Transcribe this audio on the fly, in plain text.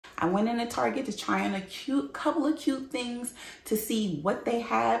I went into Target to try on a couple of cute things to see what they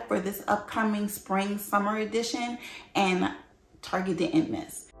had for this upcoming spring summer edition, and Target didn't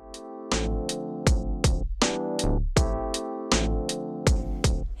miss.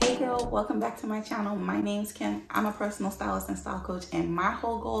 Hey girl, welcome back to my channel. My name's Kim. I'm a personal stylist and style coach, and my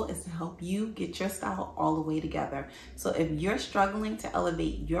whole goal is to help you get your style all the way together. So if you're struggling to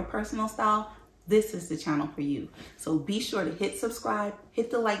elevate your personal style, this is the channel for you. So be sure to hit subscribe,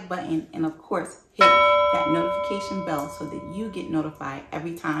 hit the like button, and of course, hit that notification bell so that you get notified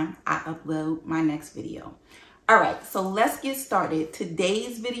every time I upload my next video. All right, so let's get started.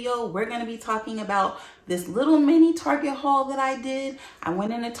 Today's video, we're gonna be talking about this little mini Target haul that I did. I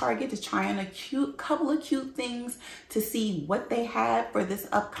went into Target to try on a couple of cute things to see what they had for this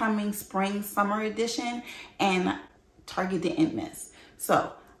upcoming spring summer edition, and Target didn't miss.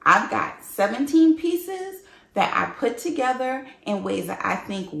 So I've got 17 pieces that I put together in ways that I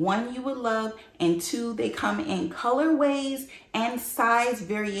think, one, you would love, and two, they come in colorways and size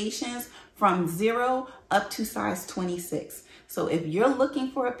variations from 0 up to size 26. So if you're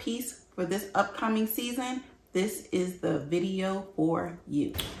looking for a piece for this upcoming season, this is the video for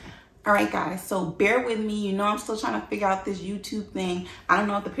you. All right, guys, so bear with me. You know I'm still trying to figure out this YouTube thing. I don't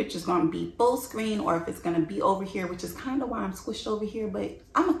know if the picture's gonna be full screen or if it's gonna be over here, which is kind of why I'm squished over here, but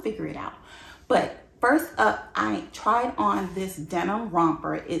I'm gonna figure it out. But first up, I tried on this denim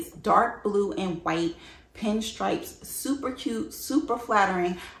romper. It's dark blue and white pinstripes, super cute, super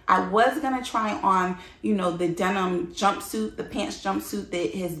flattering. I was gonna try on, you know, the denim jumpsuit, the pants jumpsuit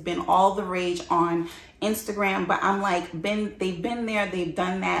that has been all the rage on Instagram, but I'm like, they've been there, they've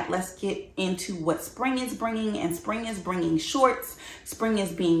done that. Let's get into what spring is bringing, and spring is bringing shorts. Spring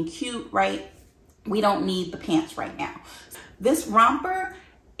is being cute, right? We don't need the pants right now. This romper,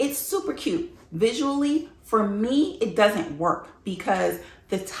 it's super cute. Visually, for me, it doesn't work because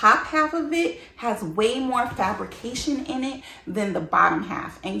the top half of it has way more fabrication in it than the bottom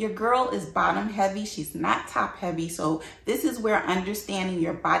half. And your girl is bottom heavy, she's not top heavy. So this is where understanding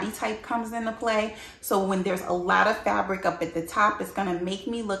your body type comes into play. So when there's a lot of fabric up at the top, it's gonna make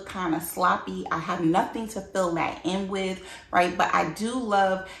me look kind of sloppy. I have nothing to fill that in with, right? But I do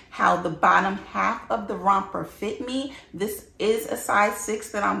love how the bottom half of the romper fit me. This is a size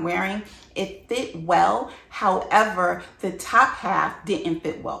 6 that I'm wearing. It fit well. However, the top half didn't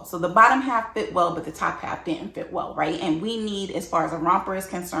fit well. So the bottom half fit well, but the top half didn't fit well, right? And we need, as far as a romper is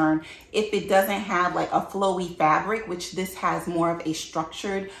concerned, if it doesn't have like a flowy fabric, which this has more of a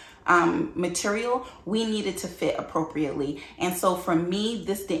structured material, we need it to fit appropriately. And so for me,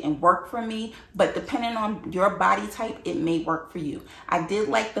 this didn't work for me, but depending on your body type, it may work for you. I did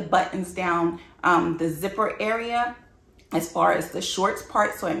like the buttons down the zipper area as far as the shorts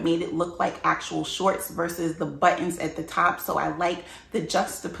part, so it made it look like actual shorts versus the buttons at the top. So I like the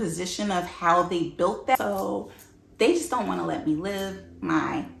juxtaposition of how they built that. So they just don't want to let me live.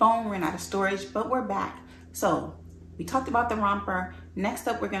 My phone ran out of storage, but we're back. So we talked about the romper. Next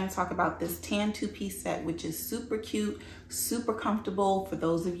up, we're going to talk about this tan 2-piece set, which is super cute, super comfortable. For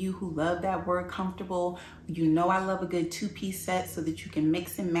those of you who love that word comfortable, you know I love a good 2-piece set so that you can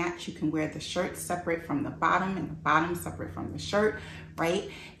mix and match. You can wear the shirt separate from the bottom and the bottom separate from the shirt, right?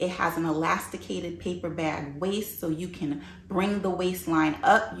 It has an elasticated paper bag waist, so you can bring the waistline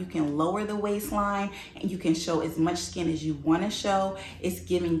up, you can lower the waistline, and you can show as much skin as you want to show. It's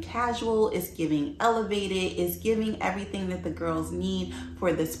giving casual, it's giving elevated, it's giving everything that the girls need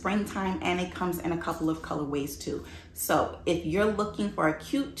for the springtime, and it comes in a couple of colorways too. So if you're looking for a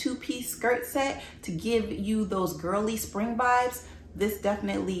cute 2-piece skirt set to give you those girly spring vibes, this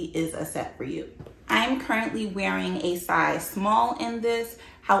definitely is a set for you. I'm currently wearing a size small in this.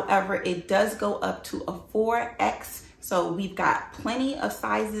 However, it does go up to a 4X. So we've got plenty of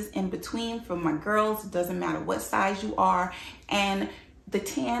sizes in between for my girls. It doesn't matter what size you are. And the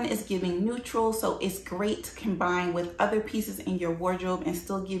tan is giving neutral, so it's great to combine with other pieces in your wardrobe and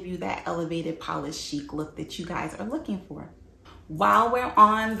still give you that elevated, polished, chic look that you guys are looking for. While we're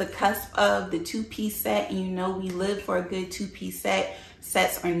on the cusp of the 2-piece set, and you know we live for a good 2-piece set,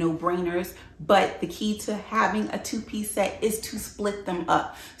 sets are no-brainers, but the key to having a 2-piece set is to split them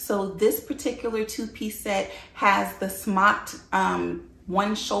up. So this particular 2-piece set has the smocked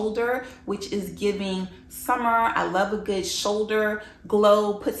one shoulder, which is giving summer. I love a good shoulder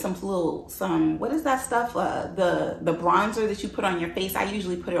glow. Put some what is that stuff? The bronzer that you put on your face. I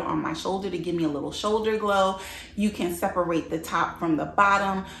usually put it on my shoulder to give me a little shoulder glow. You can separate the top from the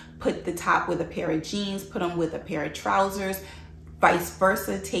bottom, put the top with a pair of jeans, put them with a pair of trousers. Vice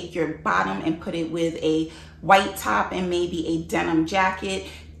versa, take your bottom and put it with a white top and maybe a denim jacket.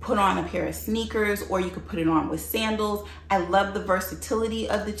 put on a pair of sneakers, or you could put it on with sandals. I love the versatility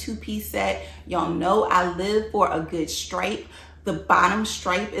of the two-piece set. Y'all know I live for a good stripe. The bottom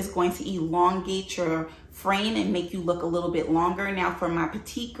stripe is going to elongate your frame and make you look a little bit longer. Now for my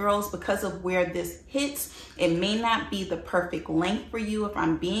petite girls, because of where this hits, it may not be the perfect length for you, if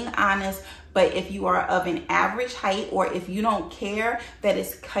I'm being honest, but if you are of an average height, or if you don't care that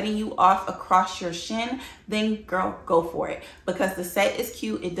it's cutting you off across your shin, then girl, go for it, because the set is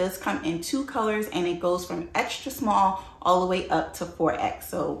cute. It does come in 2 colors, and it goes from extra small all the way up to 4X.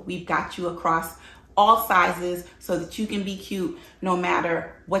 So we've got you across all sizes so that you can be cute no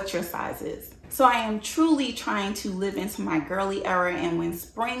matter what your size is. So I am truly trying to live into my girly era, and when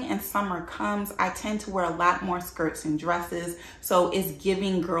spring and summer comes, I tend to wear a lot more skirts and dresses, so it's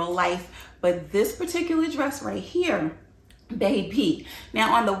giving girl life. But this particular dress right here, baby,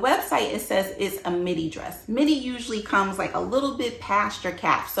 now on the website it says it's a midi dress. Midi usually comes like a little bit past your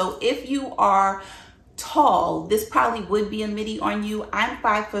calf, so if you are tall, this probably would be a midi on you. I'm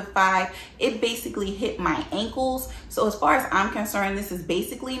 5'5". It basically hit my ankles. So as far as I'm concerned, this is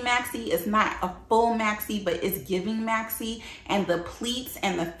basically maxi. It's not a full maxi, but it's giving maxi. And the pleats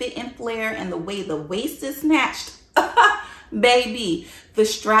and the fit and flare and the way the waist is snatched, baby, the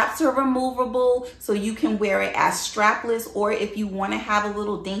straps are removable, so you can wear it as strapless, or if you want to have a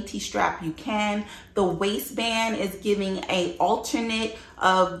little dainty strap, you can. The waistband is giving a alternate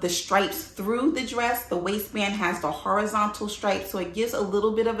of the stripes through the dress. The waistband has the horizontal stripe, so it gives a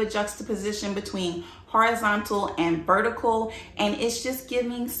little bit of a juxtaposition between horizontal and vertical, and it's just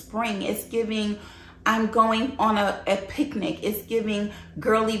giving spring. It's giving I'm going on a picnic. It's giving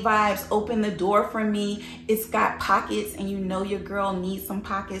girly vibes. Open the door for me. It's got pockets, and you know your girl needs some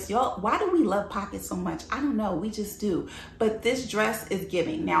pockets. Y'all, why do we love pockets so much? I don't know, we just do. But this dress is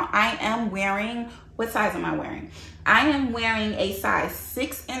giving. Now I am wearing, what size am I wearing? I am wearing a size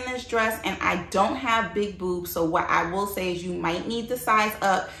 6 in this dress, and I don't have big boobs. So what I will say is you might need to size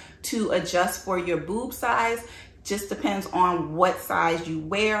up to adjust for your boob size. Just depends on what size you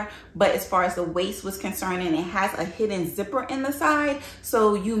wear. But as far as the waist was concerned, and it has a hidden zipper in the side,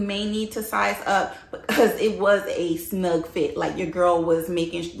 so you may need to size up, because it was a snug fit. Like your girl was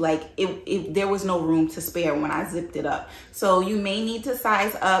making, like there was no room to spare when I zipped it up. So you may need to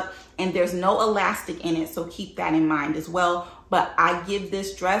size up, and there's no elastic in it, so keep that in mind as well. But I give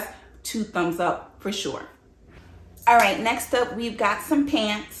this dress 2 thumbs up for sure. All right, next up we've got some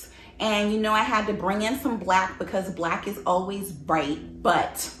pants. And you know, I had to bring in some black because black is always bright,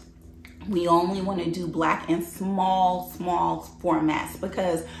 but we only want to do black in small formats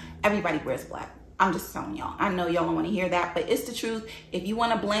because everybody wears black. I'm just telling y'all. I know y'all don't want to hear that, but it's the truth. If you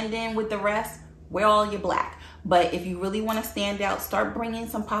want to blend in with the rest, wear all your black. But if you really want to stand out, start bringing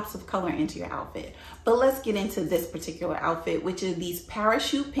some pops of color into your outfit. But let's get into this particular outfit, which is these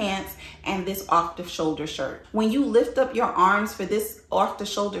parachute pants and this off-the-shoulder shirt. When you lift up your arms for this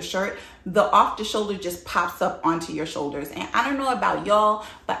off-the-shoulder shirt, the off-the-shoulder just pops up onto your shoulders. And I don't know about y'all,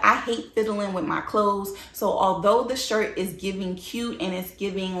 but I hate fiddling with my clothes. So although the shirt is giving cute and it's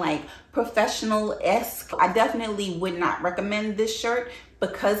giving like professional-esque, I definitely would not recommend this shirt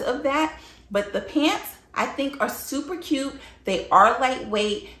because of that. But the pants, I think, are super cute. They are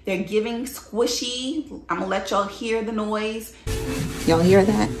lightweight. They're giving squishy. I'm gonna let y'all hear the noise. Y'all hear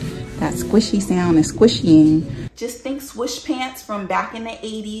that? That squishy sound is squishying. Just think swish pants from back in the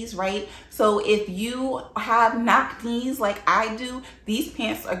 80s, right? So if you have knock knees like I do, these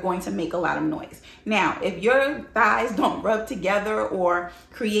pants are going to make a lot of noise. Now, if your thighs don't rub together or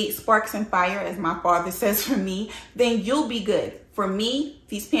create sparks and fire, as my father says for me, then you'll be good. For me,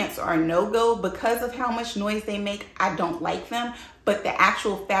 these pants are a no-go because of how much noise they make. I don't like them, but the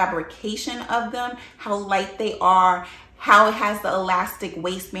actual fabrication of them, how light they are, how it has the elastic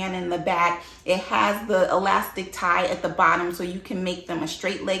waistband in the back, it has the elastic tie at the bottom, so you can make them a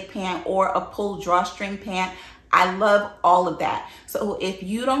straight leg pant or a pull drawstring pant. I love all of that. So if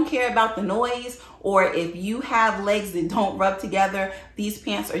you don't care about the noise, or if you have legs that don't rub together, these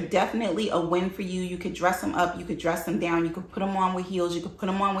pants are definitely a win for you. You could dress them up, you could dress them down, you could put them on with heels, you could put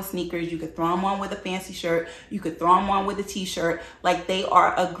them on with sneakers, you could throw them on with a fancy shirt, you could throw them on with a t-shirt. Like, they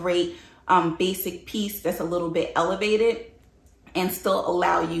are a great basic piece that's a little bit elevated and still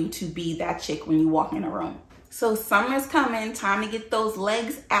allow you to be that chick when you walk in a room. So summer's coming, time to get those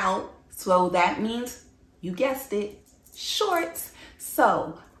legs out. So that means, you guessed it, shorts.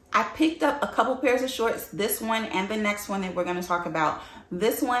 So I picked up a couple pairs of shorts, this one and the next one that we're gonna talk about.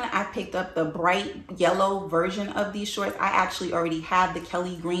 This one, I picked up the bright yellow version of these shorts. I actually already had the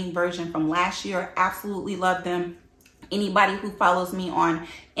Kelly green version from last year. Absolutely love them. Anybody who follows me on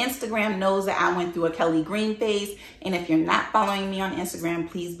Instagram knows that I went through a Kelly Green phase. And if you're not following me on Instagram,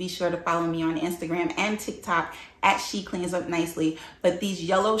 please be sure to follow me on Instagram and TikTok at She Cleans Up Nicely. But these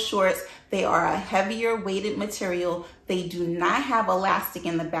yellow shorts, they are a heavier weighted material. They do not have elastic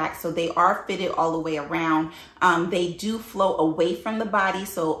in the back, so they are fitted all the way around. They do flow away from the body.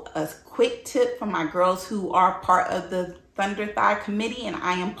 So a quick tip for my girls who are part of the Thunder Thigh committee, and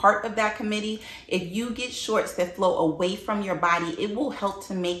I am part of that committee. If you get shorts that flow away from your body, it will help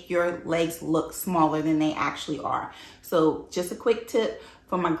to make your legs look smaller than they actually are. So just a quick tip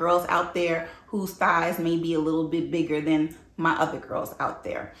for my girls out there whose thighs may be a little bit bigger than my other girls out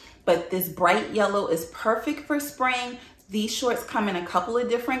there. But this bright yellow is perfect for spring. These shorts come in a couple of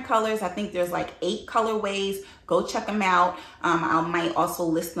different colors. I think there's like 8 colorways. Go check them out. I might also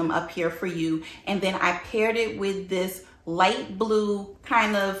list them up here for you. And then I paired it with this light blue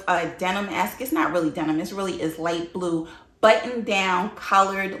kind of denim-esque. It's not really denim. It really is light blue button down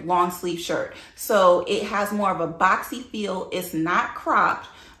collared long sleeve shirt. So it has more of a boxy feel. It's not cropped.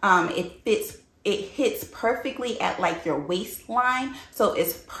 It hits perfectly at like your waistline. So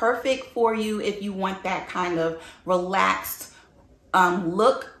it's perfect for you if you want that kind of relaxed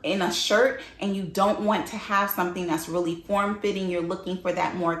look in a shirt and you don't want to have something that's really form-fitting. You're looking for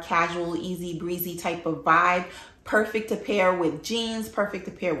that more casual, easy breezy type of vibe. Perfect to pair with jeans, perfect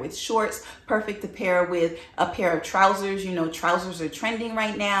to pair with shorts, perfect to pair with a pair of trousers. You know, trousers are trending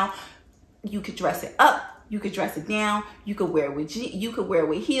right now. You could dress it up, you could dress it down, you could wear it with heels, you could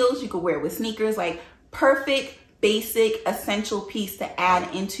wear it with sneakers. Like perfect, basic, essential piece to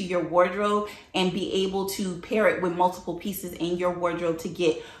add into your wardrobe and be able to pair it with multiple pieces in your wardrobe to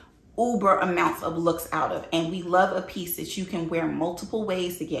get uber amounts of looks out of. And we love a piece that you can wear multiple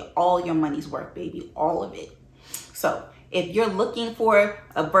ways to get all your money's worth, baby, all of it. So if you're looking for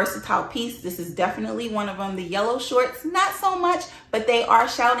a versatile piece, this is definitely one of them. The yellow shorts, not so much, but they are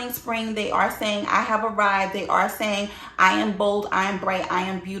shouting spring. They are saying, I have arrived. They are saying, I am bold, I am bright, I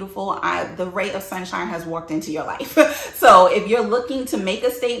am beautiful. The ray of sunshine has walked into your life. So if you're looking to make a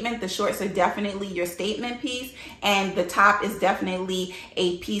statement, the shorts are definitely your statement piece. And the top is definitely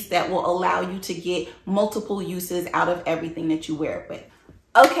a piece that will allow you to get multiple uses out of everything that you wear it with.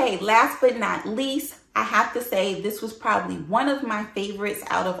 Okay, last but not least, I have to say this was probably one of my favorites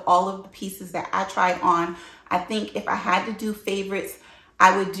out of all of the pieces that I tried on. I think if I had to do favorites,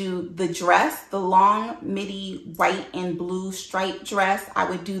 I would do the dress, the long midi white and blue striped dress. I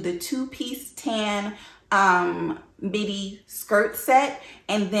would do the 2-piece tan midi skirt set.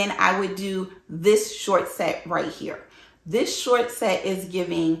 And then I would do this short set right here. This short set is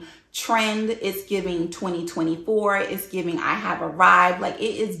giving trend, it's giving 2024, it's giving I have arrived. Like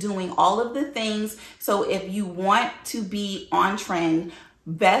it is doing all of the things. So if you want to be on trend,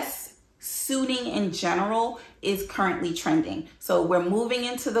 vests, suiting in general is currently trending. So we're moving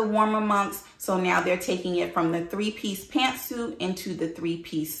into the warmer months. So now they're taking it from the 3-piece pantsuit into the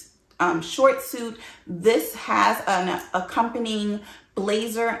 3-piece short suit. This has an accompanying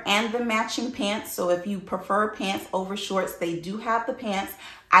blazer and the matching pants. So if you prefer pants over shorts, they do have the pants.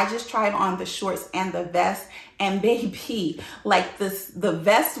 I just tried on the shorts and the vest, and baby, like the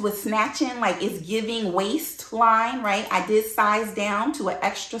vest was snatching, like it's giving waistline, right? I did size down to an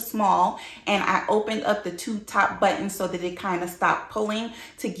extra small, and I opened up the 2 top buttons so that it kind of stopped pulling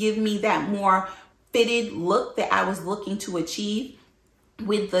to give me that more fitted look that I was looking to achieve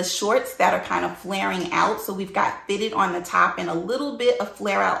with the shorts that are kind of flaring out. So we've got fitted on the top and a little bit of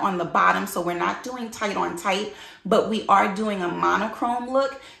flare out on the bottom. So we're not doing tight on tight, but we are doing a monochrome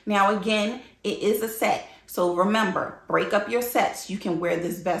look. Now, again, it is a set. So remember, break up your sets. You can wear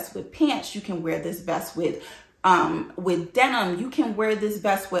this vest with pants. You can wear this vest with denim. You can wear this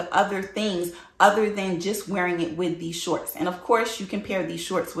vest with other things other than just wearing it with these shorts. And of course, you can pair these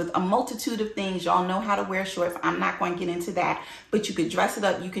shorts with a multitude of things. Y'all know how to wear shorts. I'm not going to get into that, but you could dress it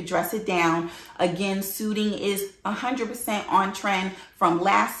up. You could dress it down. Again, suiting is 100% on trend from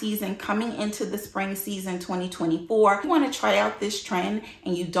last season coming into the spring season 2024. If you want to try out this trend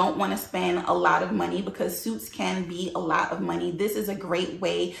and you don't want to spend a lot of money, because suits can be a lot of money, this is a great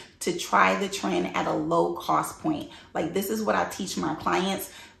way to try the trend at a low cost point. Like this is what I teach my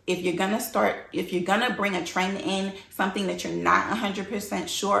clients. If you're gonna bring a trend in, something that you're not 100%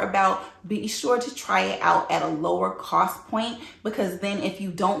 sure about, be sure to try it out at a lower cost point, because then if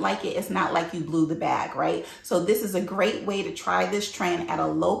you don't like it, it's not like you blew the bag, right? So this is a great way to try this trend at a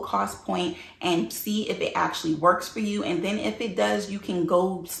low cost point and see if it actually works for you. And then if it does, you can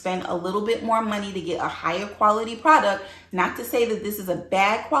go spend a little bit more money to get a higher quality product. Not to say that this is a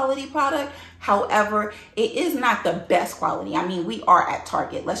bad quality product. However, it is not the best quality. I mean, we are at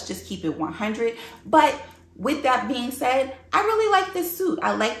Target. Let's just keep it 100. But with that being said, I really like this suit.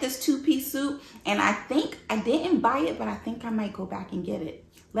 I like this two-piece suit, and I think I didn't buy it, but I think I might go back and get it.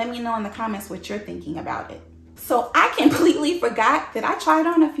 Let me know in the comments what you're thinking about it. So I completely forgot that I tried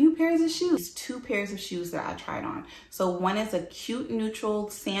on a few pairs of shoes. 2 pairs of shoes that I tried on. So one is a cute neutral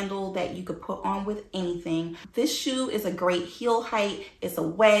sandal that you could put on with anything. This shoe is a great heel height. It's a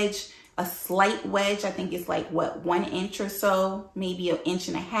wedge, a slight wedge. I think it's like, what, 1 inch or so, maybe 1.5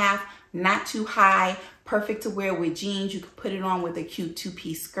 inches. Not too high, perfect to wear with jeans. You could put it on with a cute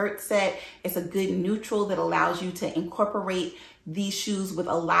 2-piece skirt set. It's a good neutral that allows you to incorporate these shoes with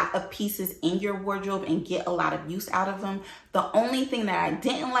a lot of pieces in your wardrobe and get a lot of use out of them. The only thing that I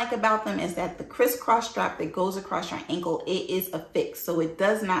didn't like about them is that the crisscross strap that goes across your ankle, it is affixed, so it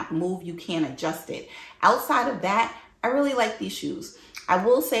does not move. You can't adjust it. Outside of that, I really like these shoes. I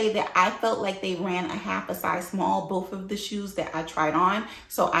will say that I felt like they ran a half a size small, both of the shoes that I tried on.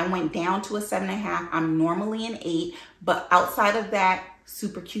 So I went down to a 7.5. I'm normally an 8, but outside of that,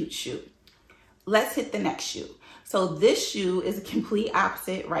 super cute shoe. Let's hit the next shoe. So this shoe is a complete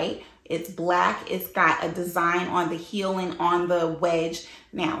opposite, right? It's black. It's got a design on the heel and on the wedge.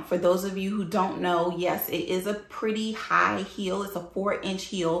 Now, for those of you who don't know, yes, it is a pretty high heel. It's a 4-inch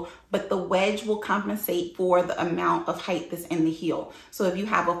heel, but the wedge will compensate for the amount of height that's in the heel. So if you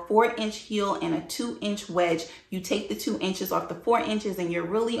have a 4-inch heel and a 2-inch wedge, you take the 2 inches off the 4 inches and you're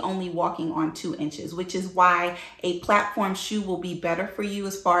really only walking on 2 inches, which is why a platform shoe will be better for you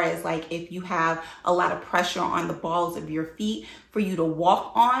as far as like if you have a lot of pressure on the balls of your feet for you to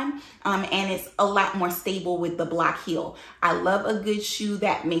walk on, and it's a lot more stable with the block heel. I love a good shoe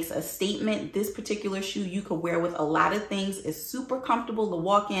that makes a statement. This particular shoe you could wear with a lot of things. It's super comfortable to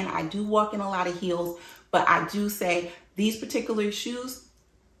walk in. I do walk in a lot of heels, but I do say these particular shoes,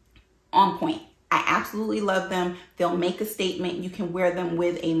 on point. I absolutely love them. They'll make a statement. You can wear them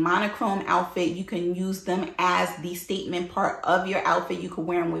with a monochrome outfit. You can use them as the statement part of your outfit. You could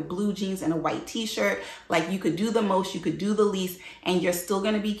wear them with blue jeans and a white t-shirt. Like, you could do the most, you could do the least, and you're still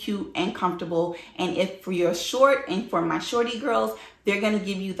gonna be cute and comfortable. And if for your short and for my shorty girls, they're gonna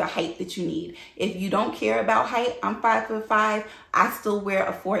give you the height that you need. If you don't care about height, I'm 5'5". I still wear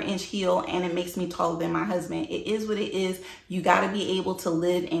a 4-inch heel and it makes me taller than my husband. It is what it is. You gotta be able to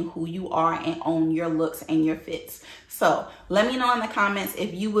live in who you are and own your looks and your fits. So let me know in the comments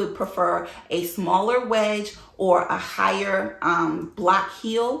if you would prefer a smaller wedge or a higher block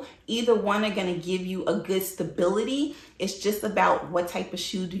heel. Either one are gonna give you a good stability. It's just about what type of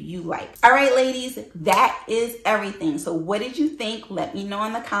shoe do you like. All right, ladies, that is everything. So what did you think? Let me know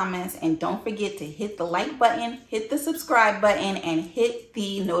in the comments, and don't forget to hit the like button, hit the subscribe button, and hit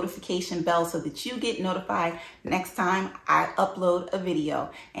the notification bell so that you get notified next time I upload a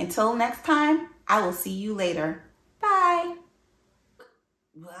video. Until next time, I will see you later. Bye.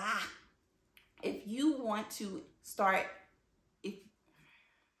 If you want to start,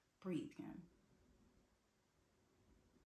 breathe, Kim.